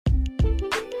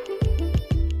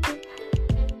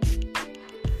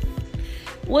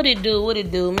What it do? What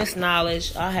it do? Miss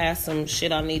Knowledge. I have some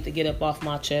shit I need to get up off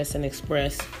my chest and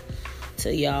express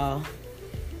to y'all.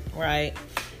 Right?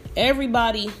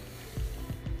 Everybody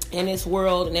in this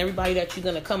world and everybody that you're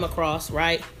going to come across,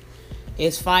 right,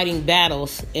 is fighting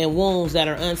battles and wounds that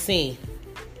are unseen.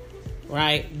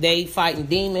 Right? They fighting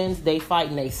demons. They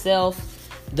fighting themselves.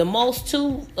 The most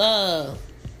two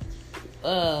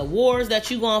wars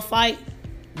that you going to fight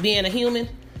being a human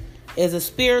is a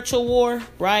spiritual war,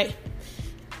 right?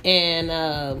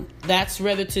 And that's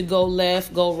whether to go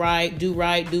left, go right, do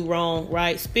wrong,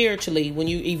 right? Spiritually, when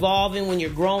you're evolving, when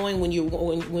you're growing, when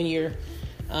you're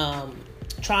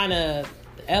trying to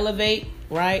elevate,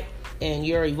 right? And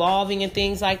you're evolving and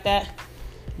things like that,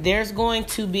 there's going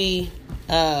to be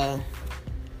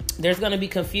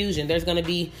confusion. There's going to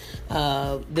be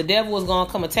the devil is going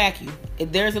to come attack you.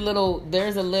 There's a little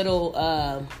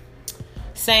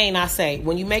saying I say,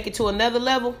 when you make it to another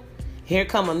level, here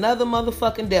come another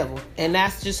motherfucking devil. And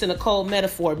that's just in a cold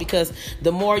metaphor, because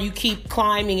the more you keep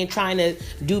climbing and trying to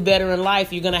do better in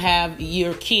life, you're going to have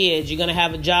your kids, you're going to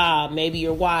have a job, maybe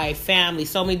your wife, family,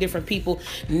 so many different people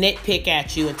nitpick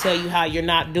at you and tell you how you're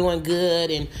not doing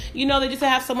good. And, you know, they just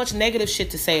have so much negative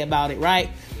shit to say about it, right?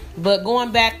 But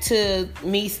going back to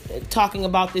me talking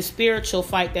about this spiritual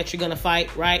fight that you're going to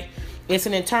fight, right? It's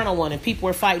an internal one, and people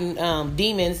are fighting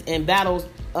demons and battles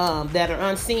that are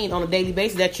unseen on a daily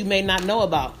basis that you may not know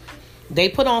about. They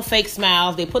put on fake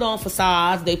smiles, they put on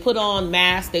facades, they put on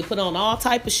masks, they put on all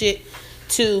type of shit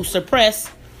to suppress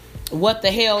what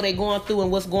the hell they're going through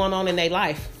and what's going on in their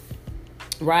life,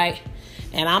 right?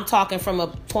 And I'm talking from a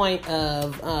point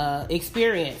of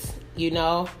experience, you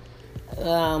know.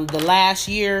 The last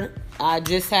year, I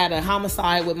just had a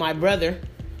homicide with my brother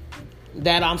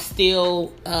that I'm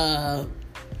still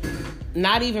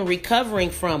not even recovering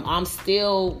from. I'm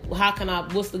still,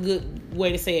 what's the good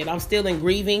way to say it? I'm still in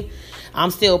grieving.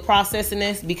 I'm still processing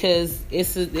this, because I'm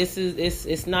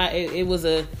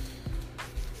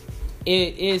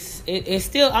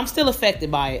still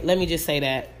affected by it. Let me just say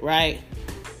that, right?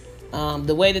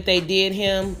 The way that they did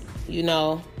him, you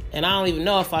know, and I don't even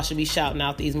know if I should be shouting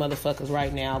out these motherfuckers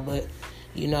right now, but,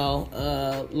 you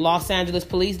know, Los Angeles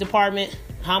Police Department,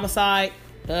 homicide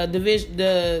division,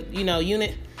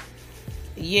 unit.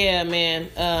 Yeah, man,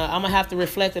 I'm going to have to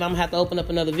reflect, and I'm going to have to open up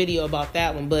another video about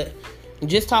that one. But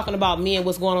just talking about me and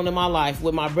what's going on in my life,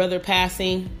 with my brother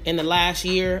passing in the last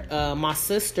year, my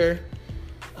sister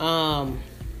had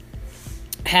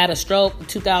a stroke in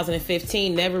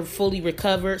 2015, never fully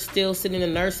recovered, still sitting in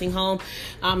a nursing home.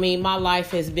 I mean, my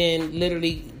life has been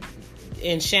literally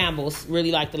in shambles,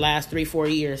 really, like the last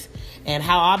 3-4 years. And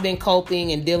how I've been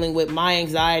coping and dealing with my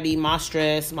anxiety, my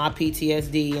stress, my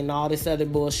PTSD, and all this other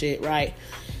bullshit, right,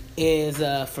 is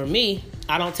for me,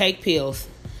 I don't take pills.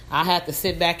 I have to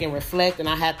sit back and reflect, and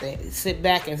I have to sit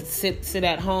back and sit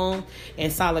at home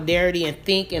in solidarity and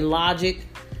think in logic,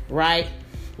 right?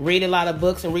 Read a lot of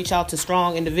books and reach out to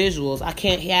strong individuals. I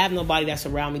can't have nobody that's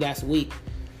around me that's weak.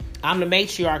 I'm the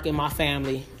matriarch in my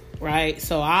family, right?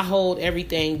 So I hold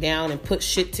everything down and put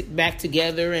shit back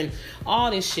together and all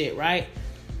this shit, right?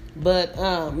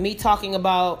 But me talking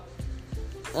about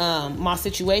my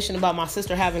situation, about my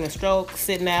sister having a stroke,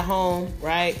 sitting at home,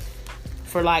 right,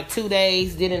 for like 2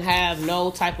 days, didn't have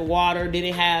no type of water,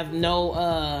 didn't have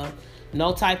no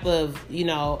type of,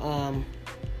 no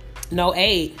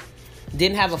aid,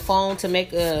 didn't have a phone to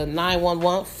make a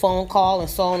 911 phone call, and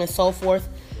so on and so forth.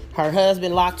 Her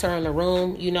husband locked her in a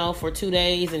room, for 2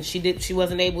 days, and she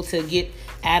wasn't able to get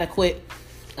adequate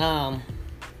and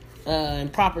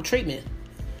proper treatment.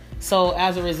 So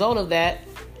as a result of that,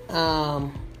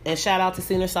 and shout out to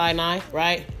Cedars-Sinai,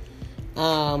 right?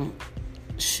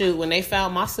 When they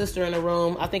found my sister in the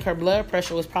room, I think her blood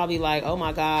pressure was probably like, oh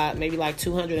my God, maybe like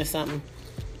 200 and something,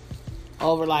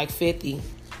 over like 50.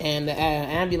 And the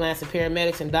ambulance and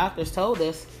paramedics and doctors told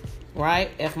us, right,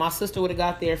 if my sister would have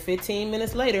got there 15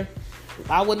 minutes later,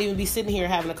 I wouldn't even be sitting here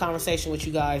having a conversation with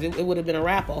you guys. It would have been a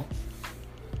rapo,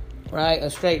 right? A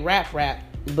straight rap.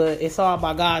 But it's all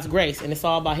by God's grace, and it's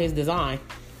all by His design.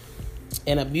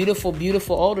 And a beautiful,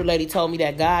 beautiful older lady told me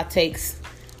that God takes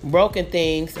broken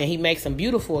things and He makes them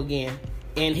beautiful again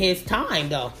in His time,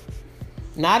 though.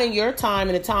 Not in your time,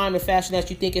 in the time and fashion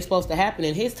that you think it's supposed to happen.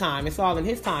 In His time. It's all in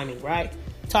His timing, right?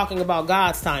 Talking about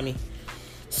God's timing.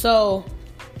 So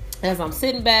as I'm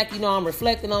sitting back, I'm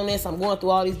reflecting on this. I'm going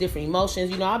through all these different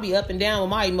emotions. I'll be up and down with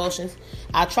my emotions.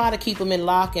 I try to keep them in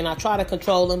lock, and I try to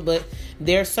control them. But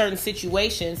there are certain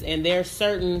situations, and there are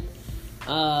certain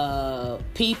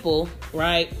people,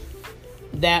 right,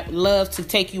 that love to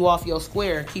take you off your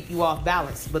square and keep you off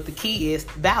balance. But the key is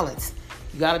balance.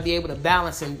 You got to be able to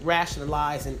balance and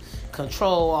rationalize and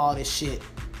control all this shit.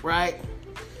 right?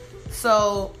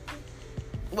 So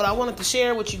what I wanted to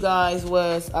share with you guys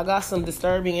was I got some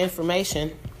disturbing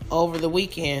information over the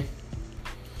weekend.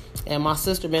 And my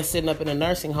sister been sitting up in a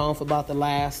nursing home for about the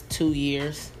last 2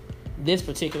 years. This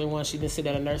particular one, she's been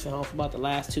sitting at a nursing home for about the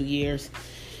last 2 years.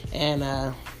 And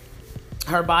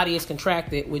her body is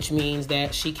contracted, which means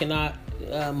that she cannot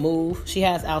move. She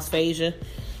has dysphagia,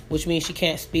 which means she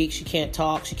can't speak, she can't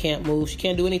talk, she can't move, she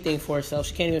can't do anything for herself.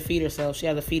 She can't even feed herself. She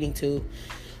has a feeding tube.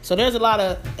 So there's a lot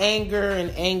of anger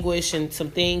and anguish and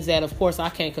some things that, of course, I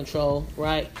can't control,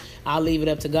 right? I'll leave it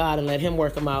up to God and let him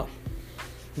work them out.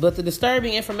 But the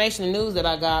disturbing information and news that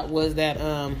I got was that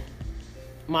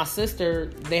my sister,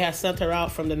 they had sent her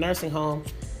out from the nursing home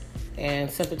and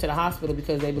sent her to the hospital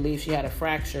because they believe she had a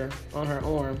fracture on her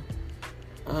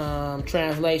arm.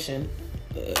 Translation,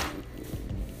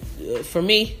 for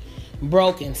me,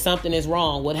 broken. Something is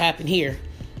wrong. What happened here?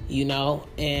 You know,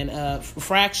 and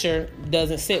fracture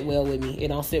doesn't sit well with me. It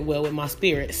don't sit well with my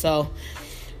spirit. So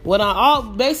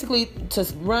basically, to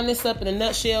run this up in a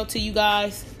nutshell to you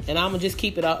guys, and I'm gonna just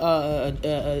keep it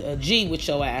a G with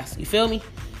your ass. You feel me?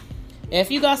 If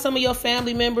you got some of your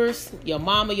family members, your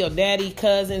mama, your daddy,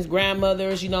 cousins,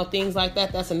 grandmothers, you know, things like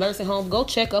that, that's a nursing home, go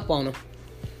check up on them.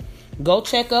 Go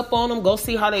check up on them. Go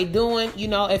see how they doing. You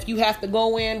know, if you have to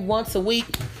go in once a week,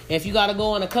 if you got to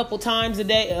go in a couple times a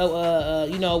day,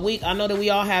 a week. I know that we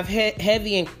all have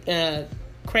heavy and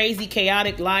crazy,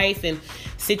 chaotic life and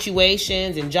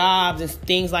situations and jobs and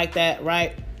things like that,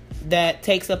 right? That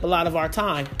takes up a lot of our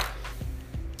time.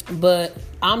 But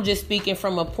I'm just speaking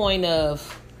from a point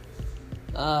of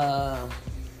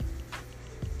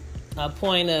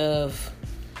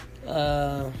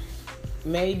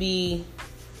maybe.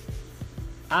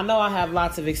 I know I have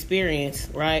lots of experience,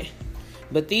 right?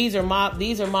 But these are my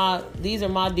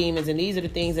demons, and these are the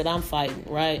things that I'm fighting,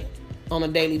 right? On a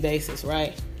daily basis,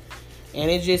 right? And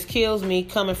it just kills me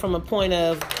coming from a point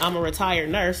of I'm a retired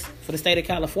nurse for the state of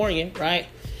California, right?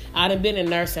 I done been in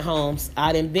nursing homes.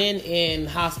 I done been in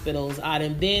hospitals. I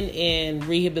done been in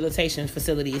rehabilitation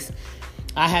facilities.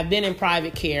 I have been in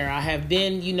private care. I have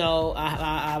been, you know,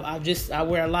 I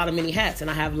wear a lot of many hats, and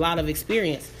I have a lot of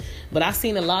experience. But I've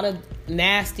seen a lot of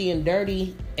nasty and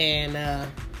dirty and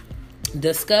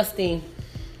disgusting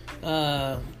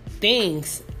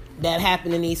things that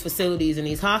happen in these facilities and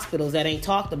these hospitals that ain't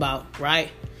talked about,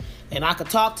 right? And I could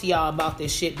talk to y'all about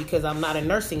this shit because I'm not in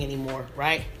nursing anymore,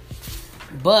 right?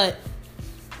 But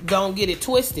don't get it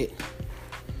twisted,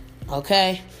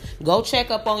 okay? Go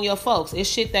check up on your folks. It's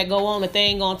shit that go on that they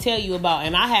ain't gonna tell you about.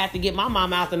 And I had to get my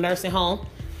mom out the nursing home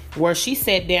where she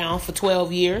sat down for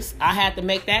 12 years. I had to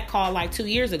make that call like 2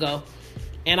 years ago.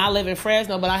 And I live in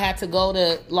Fresno, but I had to go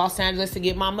to Los Angeles to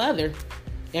get my mother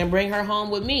and bring her home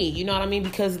with me. You know what I mean?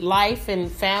 Because life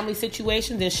and family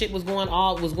situations and shit was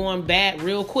going bad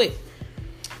real quick.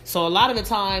 So a lot of the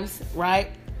times, right,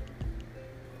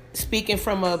 speaking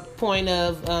from a point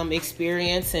of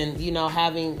experience and, you know,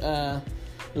 having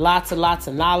lots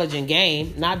of knowledge and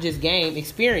game, not just game,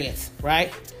 experience,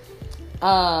 right?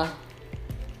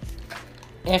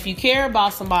 If you care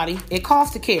about somebody, it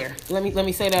costs to care. Let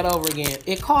me say that over again.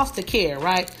 It costs to care,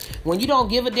 right? When you don't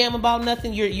give a damn about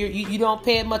nothing, you don't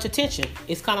pay it much attention.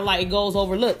 It's kind of like it goes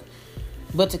overlooked.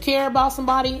 But to care about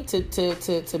somebody,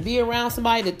 to be around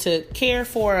somebody, to care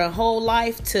for a whole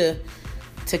life, to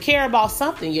care about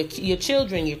something, your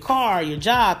children, your car, your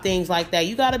job, things like that,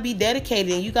 you got to be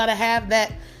dedicated and you got to have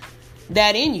that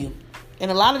in you. And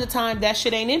a lot of the time, that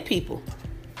shit ain't in people,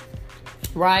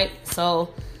 right?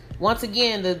 So once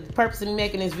again, the purpose of me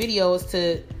making this video is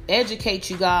to educate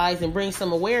you guys and bring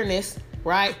some awareness,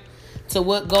 right, to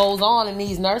what goes on in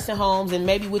these nursing homes and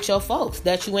maybe with your folks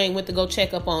that you ain't went to go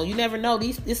check up on. You never know.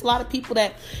 There's a lot of people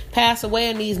that pass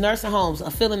away in these nursing homes are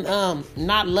feeling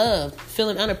not loved,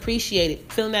 feeling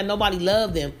unappreciated, feeling that nobody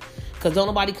loved them because don't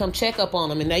nobody come check up on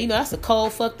them. And now, you know, that's a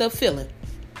cold, fucked up feeling.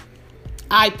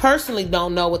 I personally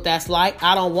don't know what that's like.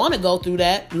 I don't want to go through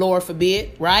that, Lord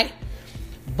forbid, right?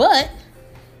 But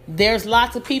there's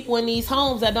lots of people in these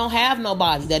homes that don't have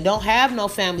nobody, that don't have no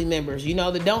family members, you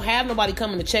know, that don't have nobody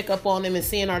coming to check up on them and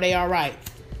seeing are they all right.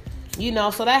 You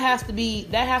know, so that has to be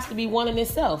one in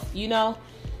itself, you know.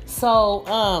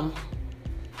 So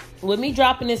with me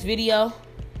dropping this video,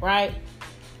 right,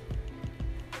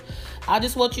 I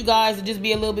just want you guys to just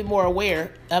be a little bit more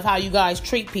aware of how you guys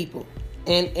treat people.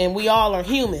 And we all are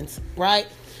humans, right?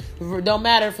 Don't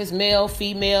matter if it's male,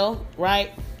 female,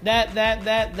 right?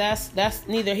 That's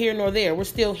neither here nor there. We're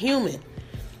still human.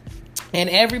 And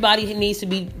everybody needs to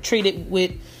be treated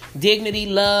with dignity,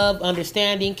 love,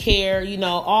 understanding, care, you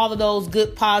know, all of those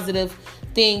good, positive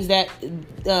things that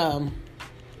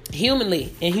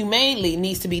humanly and humanely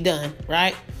needs to be done,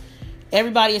 right?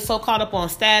 Everybody is so caught up on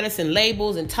status and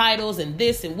labels and titles and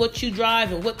this and what you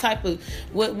drive and what type of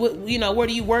what where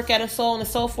do you work at and so on and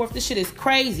so forth. This shit is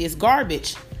crazy. It's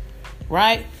garbage,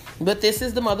 right? But this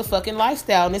is the motherfucking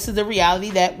lifestyle, and this is the reality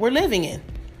that we're living in.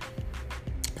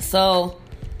 So,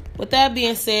 with that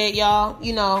being said, y'all,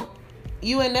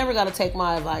 you ain't never got to take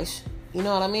my advice. You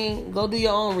know what I mean? Go do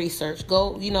your own research.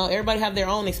 Go, everybody have their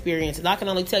own experiences. I can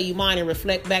only tell you mine and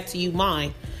reflect back to you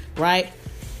mine, right?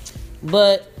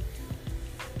 But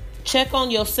check on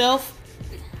yourself.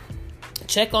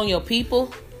 Check on your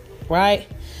people, right?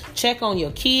 Check on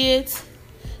your kids.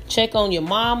 Check on your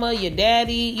mama, your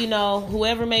daddy,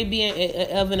 whoever may be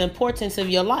of an importance of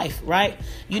your life, right?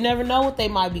 You never know what they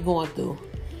might be going through.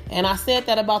 And I said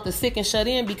that about the sick and shut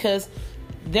in because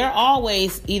they're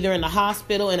always either in the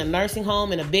hospital, in a nursing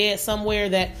home, in a bed somewhere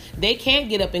that they can't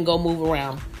get up and go move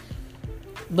around.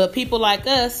 But people like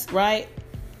us, right?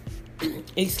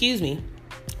 Excuse me,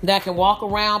 that can walk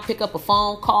around, pick up a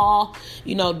phone call,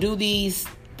 do these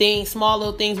things, small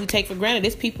little things we take for granted.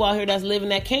 There's people out here that's living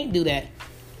that can't do that.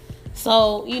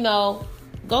 So,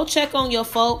 go check on your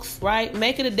folks, right?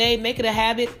 Make it a day, make it a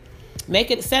habit,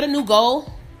 set a new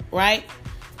goal, right?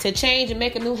 To change and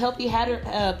make a new healthy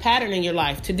pattern in your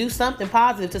life, to do something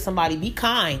positive to somebody. Be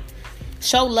kind,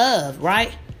 show love,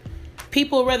 right?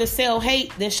 People would rather sell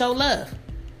hate than show love.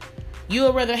 You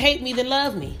would rather hate me than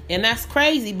love me. And that's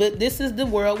crazy, but this is the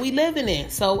world we living in.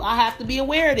 So I have to be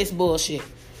aware of this bullshit,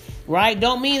 right?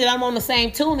 Don't mean that I'm on the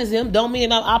same tune as them. Don't mean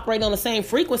that I'm operating on the same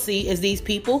frequency as these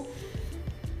people.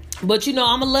 But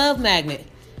I'm a love magnet.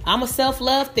 I'm a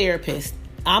self-love therapist.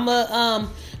 I'm a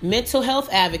mental health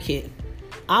advocate.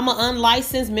 I'm an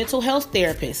unlicensed mental health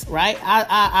therapist, right?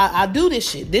 I do this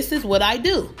shit. This is what I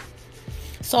do.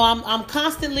 So I'm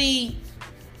constantly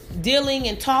dealing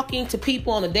and talking to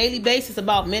people on a daily basis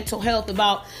about mental health,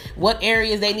 about what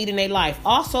areas they need in their life.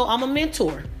 Also, I'm a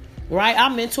mentor, right? I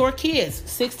mentor kids,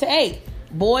 6 to 8,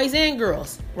 boys and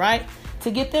girls, right? To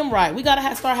get them right. We got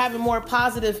to start having more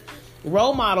positive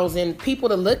role models and people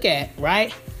to look at,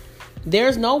 right?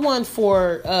 There's no one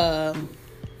for, the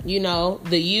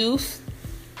youth,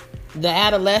 the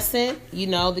adolescent,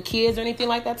 the kids or anything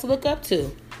like that to look up to,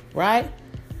 right?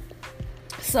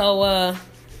 So,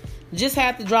 just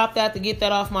had to drop that to get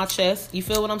that off my chest. You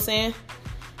feel what I'm saying?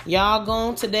 Y'all go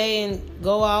on today and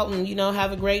go out and,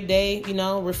 have a great day,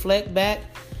 reflect back.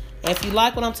 If you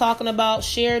like what I'm talking about,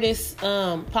 share this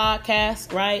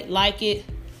podcast, right? Like it.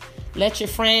 Let your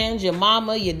friends, your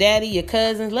mama, your daddy, your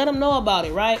cousins, let them know about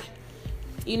it, right?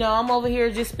 I'm over here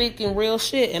just speaking real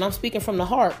shit, and I'm speaking from the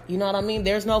heart. You know what I mean?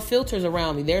 There's no filters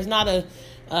around me. There's not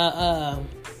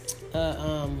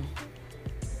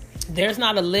there's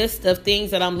not a list of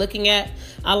things that I'm looking at.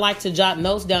 I like to jot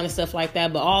notes down and stuff like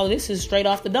that, but all of this is straight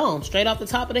off the dome, straight off the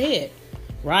top of the head,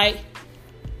 right?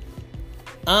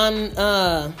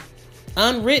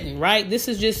 Unwritten, right? This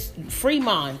is just free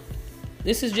mind.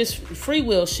 This is just free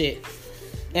will shit.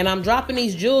 And I'm dropping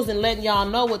these jewels and letting y'all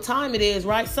know what time it is,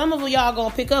 right? Some of y'all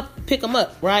gonna pick them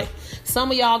up, right?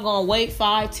 Some of y'all gonna wait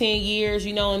 5-10 years,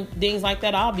 and things like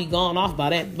that. I'll be gone off by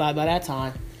that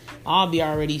time. I'll be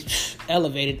already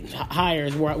elevated higher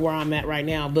is where I'm at right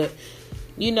now. But,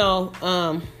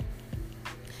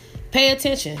 pay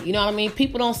attention. You know what I mean?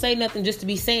 People don't say nothing just to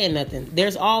be saying nothing.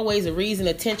 There's always a reason,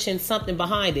 attention, something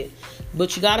behind it.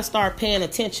 But you got to start paying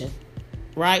attention,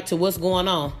 right, to what's going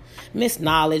on. Miss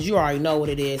Knowledge, you already know what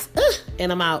it is.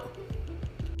 And I'm out.